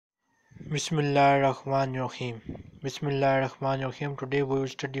Bismillahirrahmanirrahim. Bismillahirrahmanirrahim. Today we will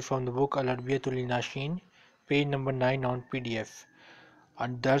study from the book Al-Arabiyyahtu Lil Nasheen, page number 9 on PDF.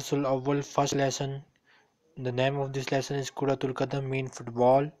 Ad-Darsul Awwal, first lesson. The name of this lesson is Kuratul Qadam, mean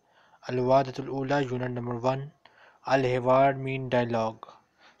football. Al-Wadatul Ula, unit number 1. Al-Hiwar, mean dialogue.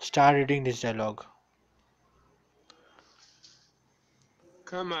 Start reading this dialogue.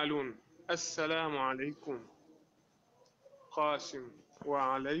 كمال السلام عليكم. قاسم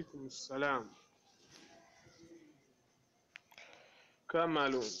وعليكم السلام.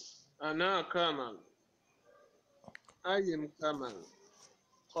 كمال أنا كمال. أين كمال؟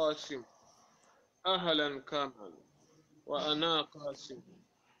 قاسم. أهلا كمال. وأنا قاسم.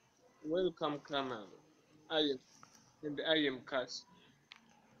 Welcome كمال. أين and I am قاسم.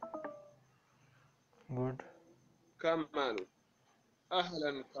 Good. كمال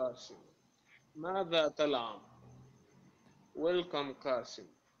أهلا قاسم. ماذا تلعب؟ Welcome قاسم.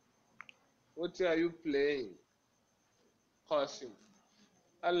 What are you playing? قاسم.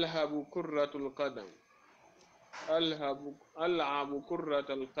 ألعب كرة القدم. ألعب كرة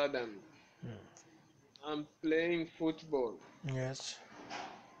القدم. I'm playing football. Yes.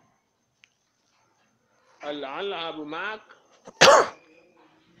 ألعب معك.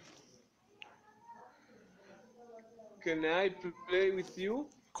 Can I play with you?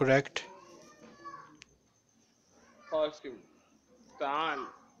 Correct. قاسم. تعال.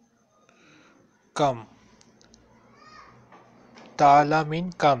 Come. Ta'ala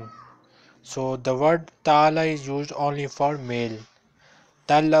mean come. So the word ta'ala is used only for male.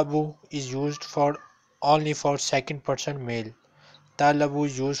 Talabu is used for only for second person male. Talabu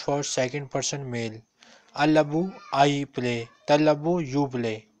is used for second person male. Alabu, I play. Talabu, you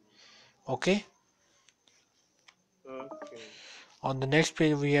play. Okay. Okay. On the next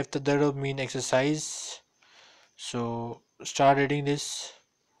page we have tadarrub, mean exercise. So start reading this.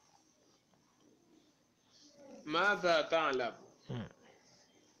 ماذا تعلم?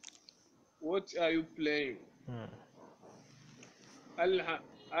 What are you playing?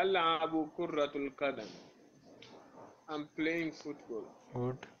 ألعب كرة القدم. I'm playing football.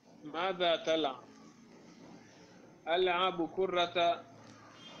 Good. ماذا تلعب؟ ألعب كرة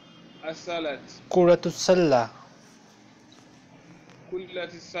السلة. Kuratus Salla. كرة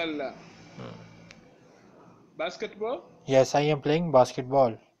السلة. Basketball? Yes, I am playing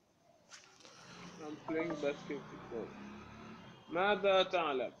basketball. I'm playing basketball. ماذا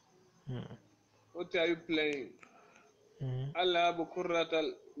تعلم? What are you playing? ألعب كرة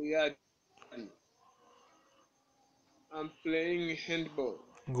اليد. I'm playing handball.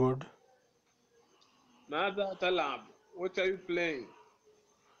 Good. ماذا تلعب? What are you playing?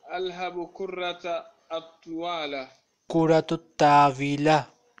 ألعب كرة الطوالة. Kuratut Tawila.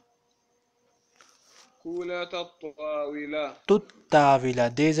 كرة الطاولة.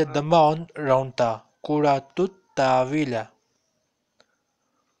 Tuttavila. There is a dhamma on round ta. Kuratut Tawila.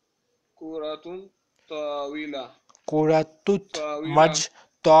 كرة طاولة. Kuratut طاولة. merge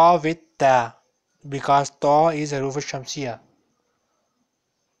ta with ta because ta is haruf shamsiya.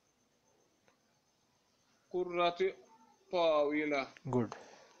 كرة طاولة. Good.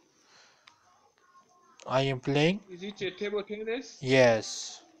 I am playing. Is it a table tennis?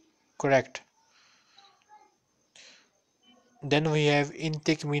 Yes. Correct. Then we have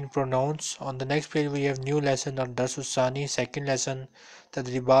intik, mean pronouns. On the next page we have new lesson on Darsus Sani, second lesson.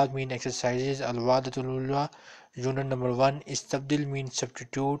 Tadribat, mean exercises. Al-Wadatul Ula, unit number 1. Istabdil, mean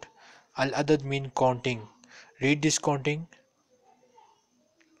substitute. Al-Adad, mean counting. Read this counting.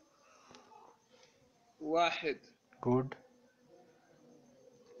 واحد. Good.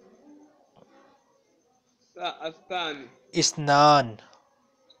 الثاني. Isnan.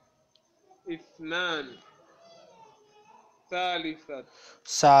 اثنان. ثالثة.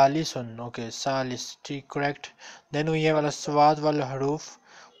 Salisun. Okay, salis. Correct. Then we have al-aswad wal-haruf,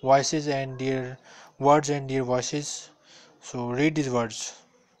 voices and their words and their voices. So read these words.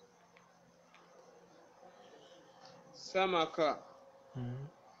 سمكة.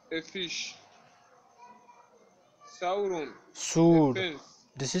 A fish. ثور. A Sood. fence.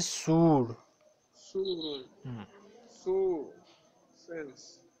 This is sood. سور. سور.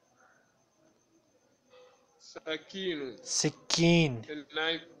 Fence. سكين. Sikin. A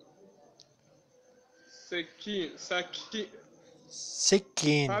knife. سكين. سكين.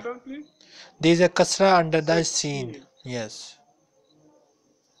 Sikin. Pardon, please? There is a kasra under the Sikin. scene. Yes.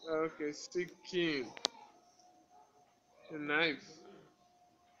 Okay, سكين. A knife.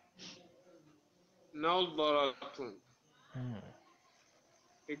 نظرة.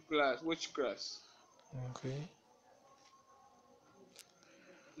 A glass. Which glass? Okay.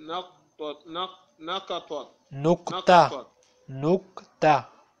 نقطة. نقطة. Nukta. Nukta.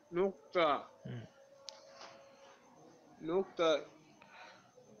 نقطة نقطة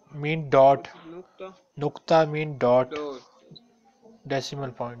mean dot. What is نقطة Nukta mean dot. dot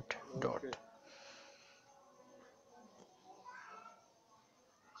Decimal point. Dot. okay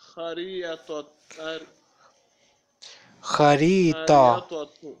خريطة Kharita.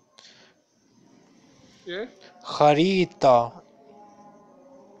 خريطة yeah Kharita.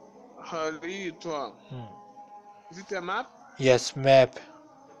 خريطة is it a map Yes, map.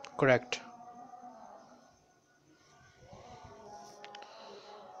 Correct.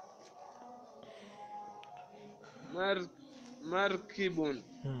 مر... مركب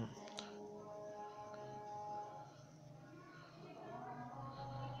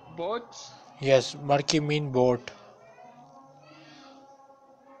boat Yes, murky mean boat.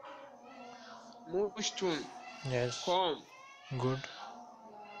 مشت Yes. قوم Good.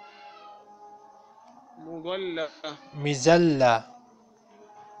 مظلة Mizalla.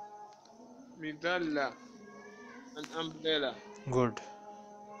 مظلة an umbrella Good.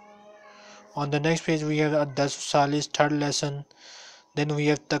 On the next page we have Ad-Darsu Salis, third lesson. Then we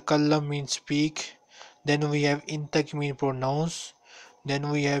have Takallam means speak. Then we have Intak mean pronounce. Then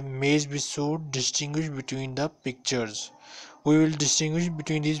we have Maze Bisud, distinguish between the pictures. We will distinguish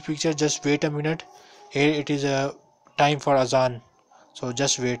between these pictures. Just wait a minute. Here it is a time for Azan. So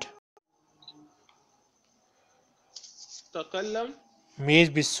just wait. تكلم Maze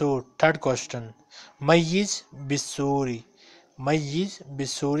Bisud, third question. Mayyiz Bisuri. Mayyiz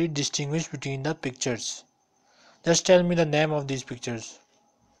Bisuri, distinguish between the pictures. Just tell me the name of these pictures.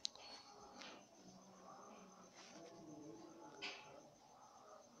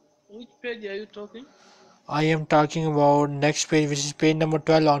 which page are you talking I am talking about next page, which is page number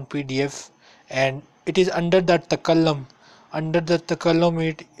 12 on PDF, and it is under the takallam. Under the takallam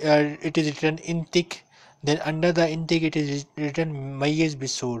it is written intik. Then under the intik it is written mayyiz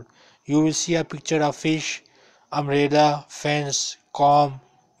bisur. You will see a picture of fish, umbrella, fence, comb,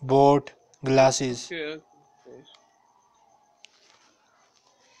 boat, glasses. okay okay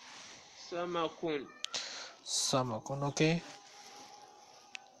سمك Samakun, okay.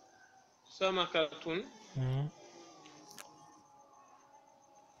 سمكة Hmm.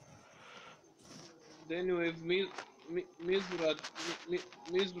 then we have مزرعة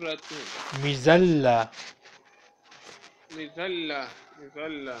مزرعة Mizalla.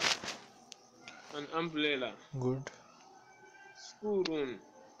 مظلة an umbrella Good. سور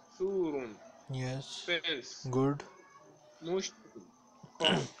سور Yes. fence Good. مشت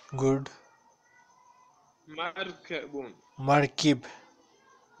قوم Good. مركب Markib.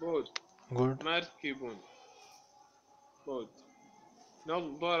 boat Good. مركب boat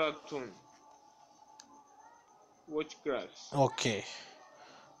نظارة watch grass Okay.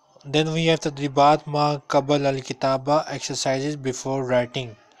 Then we have the Dribat Ma Qabal Al-Kitaba, exercises before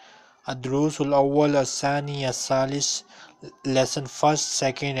writing. الدروس الأول الثاني الثالث, lesson first,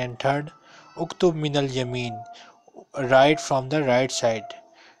 second and third. اكتب من اليمين, write from the right side.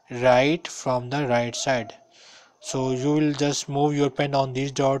 Write from the right side. So you will just move your pen on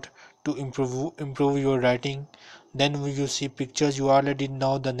this dot to improve your writing. Then you see pictures, you already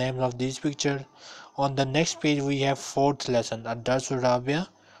know the names of these pictures. On the next page we have fourth lesson, Ad-Darsu Rabia,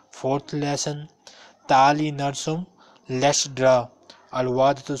 fourth lesson. Tali Narsum, let's draw.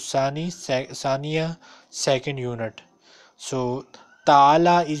 Al-Wadatu Saniya, second unit. So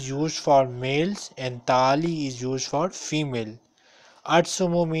Tala is used for males and Tali is used for female.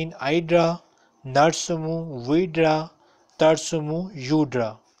 Atsumu mean I draw, Narsumu we draw, Tarsumu you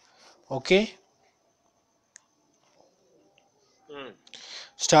draw. Okay?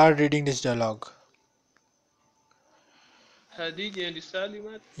 Start reading this dialogue. خديجة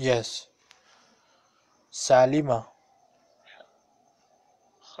لسالمة Yes. Salima.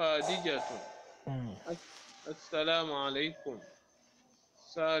 خادجة Mm. السلام عليكم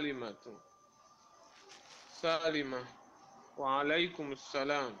سالمة سالمة وعليكم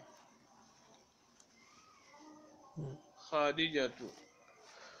السلام خادجة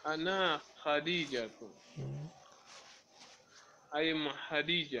أنا خديجة I am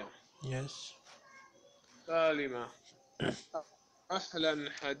خديجة Yes. سالمة أهلا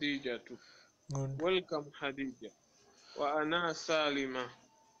خديجة Good. welcome خديجة وأنا سالمة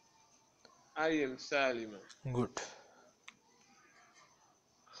I am سالمة Good.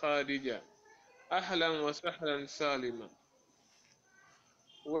 خادجة أهلا وسهلا سالمة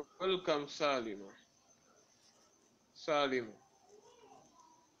welcome سالمة سالمة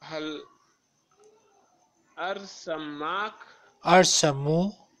هل أرسم معك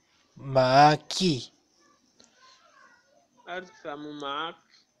Arsamu Maki. أرسم معك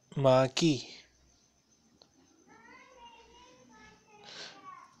Maki.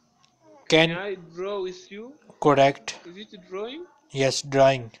 Can Can. I draw with you? Correct. Is it drawing? Yes,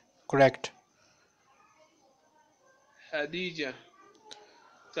 drawing. Correct. Khadija.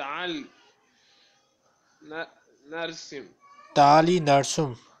 تعال نرسم. Tali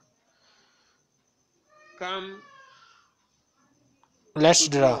narsum. Come Let's to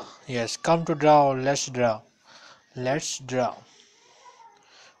draw. draw. Yes, come to draw. Let's draw. Let's draw.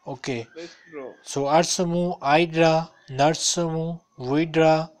 Okay. Let's draw. So arsamu, I draw. Narsamu, we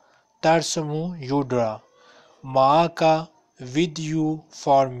draw. Tarsamu, you draw. Maaka, with you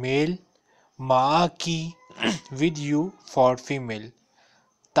for male. Maaki, with you for female.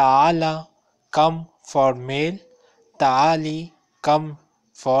 Ta'ala, come for male. Ta'ali, come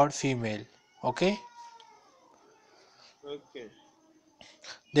for female. Okay. Okay.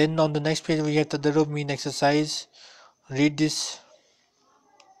 Then on the next page we have tadarrub mean exercise. Read this.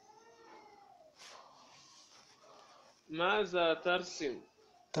 ماذا ترسم؟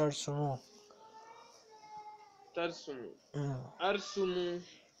 Tarsumu. ترسم. أرسم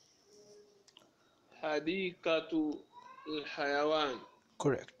حديقة الحيوان.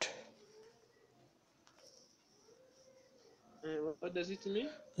 Correct. What does it mean?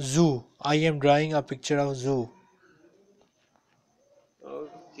 Zoo. I am drawing a picture of zoo.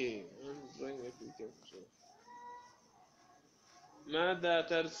 Okay, I'm drawing a picture. ماذا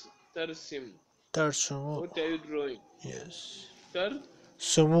ترسم? Tarsumu. What are you drawing? Yes. تر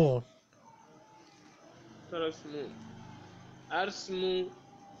Sumu. ترسمون. أرسم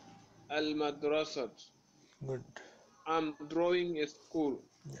المدرسة. Good. I'm drawing a school.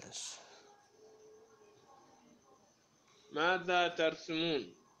 Yes. ماذا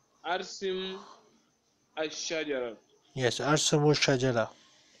ترسمون؟ أرسم الشجرة. Yes. Arsumu shajara.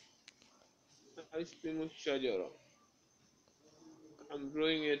 أرسم الشجرة. I'm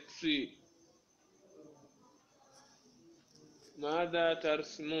drawing a tree. ماذا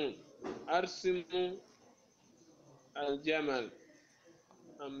ترسمون؟ أرسم الجمل.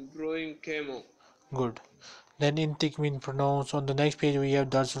 I'm drawing camel. Good. Then in mean pronouns. On the next page we have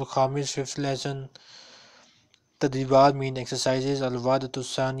Darsul Khamis, fifth lesson. Tadribat mean exercises. Al-Wadatu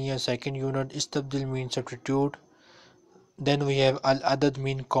Saniya, second unit. Istabdil mean substitute. Then we have Al-Adad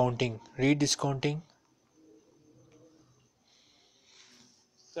mean counting. Read this counting.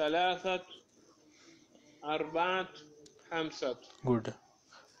 ثلاثة أربعة خمسة. Good.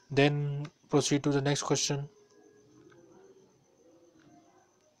 Then proceed to the next question.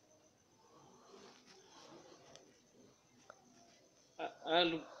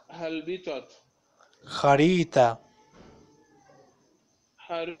 الهلبطة. Kharita.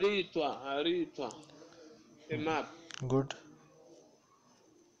 خريطة. A map. Good.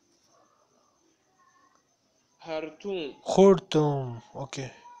 خرطوم. Khurtum.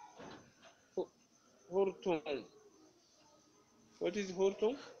 Okay. خرطوم. What is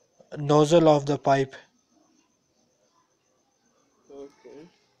خرطوم? Nozzle of the pipe. Okay.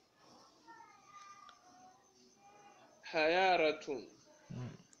 حيارة.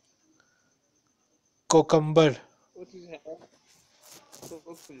 Cucumber. What is حيارة?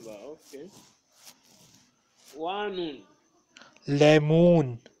 Cucumber. Okay. وانون.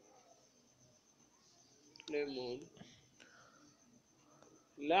 Lemon. lemon.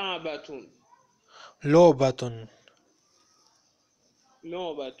 لعبة. Lobatun.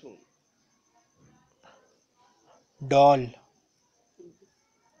 لعبة. Doll.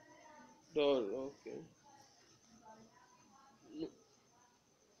 doll. Okay.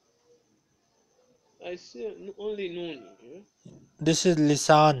 I see only noon. Yeah? This is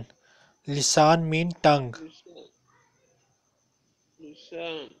lisan. Lisan mean tongue.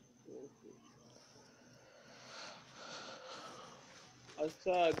 لسان.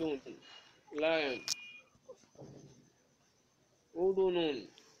 أسد. lion. أذن.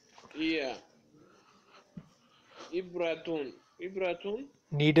 ear. إبرة.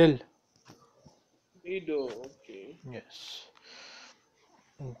 Needle. needle. Okay. Yes.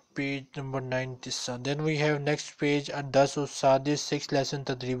 Page number 97. Then we have next page at Dasu Sadis, 6th lesson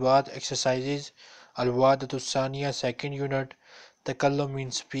Tadribat exercises. Al-Wadatu Saniya, second unit. Takallum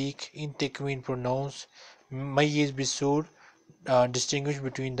means speak. Intik mean pronounce. Mayyiz bisur, distinguish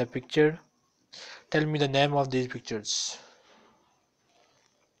between the picture. Tell me the name of these pictures.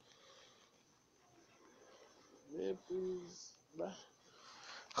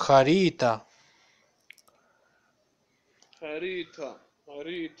 Kharita.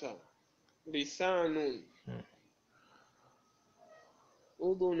 خريطة. لسان.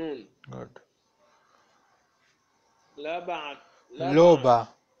 أذن. Good. لبع. Loba.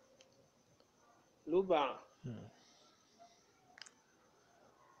 لبع.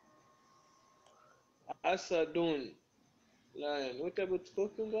 أسد. lion. What about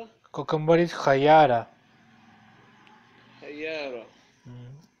cucumber? Cucumber is khayara. Hayara.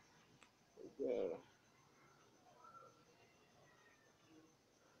 Mm. Hayara.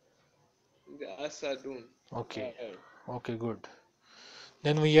 The asadun. Okay. Lion. Okay, good.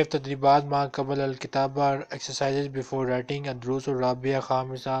 Then we have تدريبات مع قبل الكتابة exercises before writing الدروس الرابعة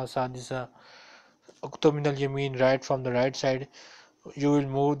خامسة سادسة اكتب من اليمين write from the right side. You will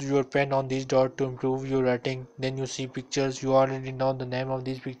move your pen on these dots to improve your writing. Then you see pictures. You already know the name of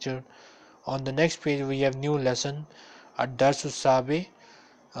these pictures. On the next page we have new lesson الدرس السابع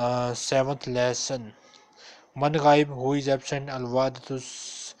 7th lesson من غائب who is absent الوحدة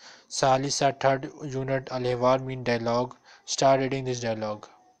الثالثة third unit الحوار mean dialogue. Start reading this dialogue.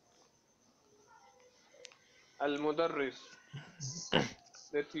 المدرس.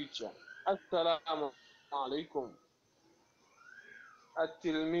 The teacher. السلام عليكم.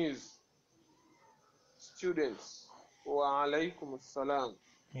 التلميذ. Students. وعليكم السلام.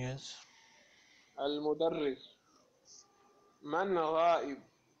 Yes. المدرس. من غائب.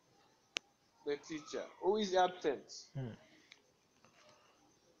 The teacher. Who is absent?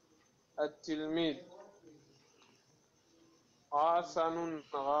 التلميذ. حسن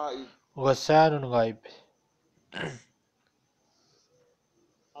غائب. غسان غائب.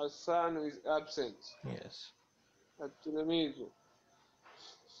 Hassan is absent. Yes. التلميذ.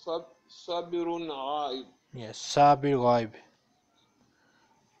 صابر غائب. Yes. صابر غائب.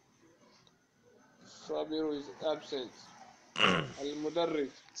 صابر is absent.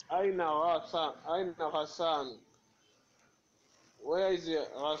 المدرس. أين غسان? Where is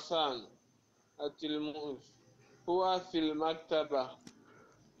غسان? التلميذ. هو في المكتبة.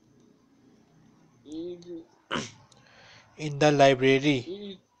 He In the library.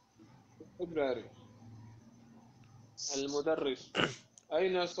 is library. المدرس.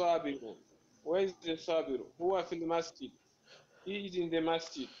 أين صابر? Where is the صابر? هو في المسجد. He is in the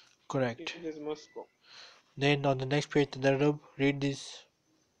masjid. Correct. It is Moscow. Then on the next page تدرب read this.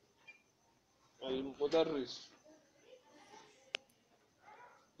 المدرس.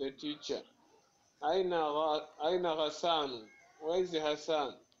 The teacher. أين غسان? Where is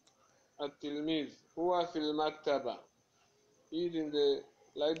Hassan? التلميذ. هو في المكتبة. He is in the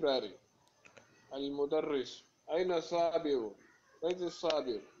library. المدرس. أين صابر? Where is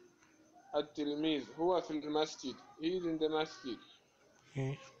صابر? التلميذ. هو في المسجد. He is in the masjid.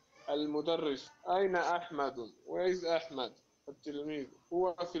 Okay. المدرس. أين أحمد? Where is أحمد? التلميذ.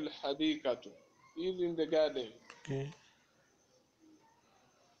 هو في الحديقة. He is in the garden. Okay.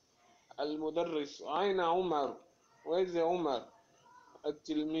 المدرس. أين عمر? Where is عمر?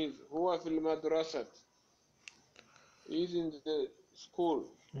 التلميذ. هو في المدرسة. He is in the school.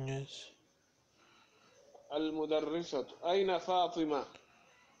 Yes. المدرسة. أين فاطمة?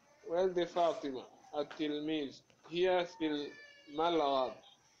 Where is فاطمة? التلميذ. هي في الملعب.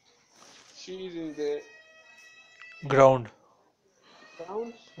 She is in the Ground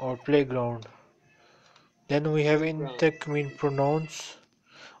ground. or playground. Then we have Playground. يديك mean pronouns.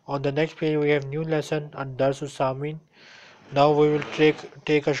 On the next page we have new lesson الدرس الثامن. Now we will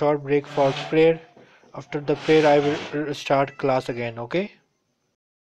take a short break for prayer. After the prayer I will start class again. Okay.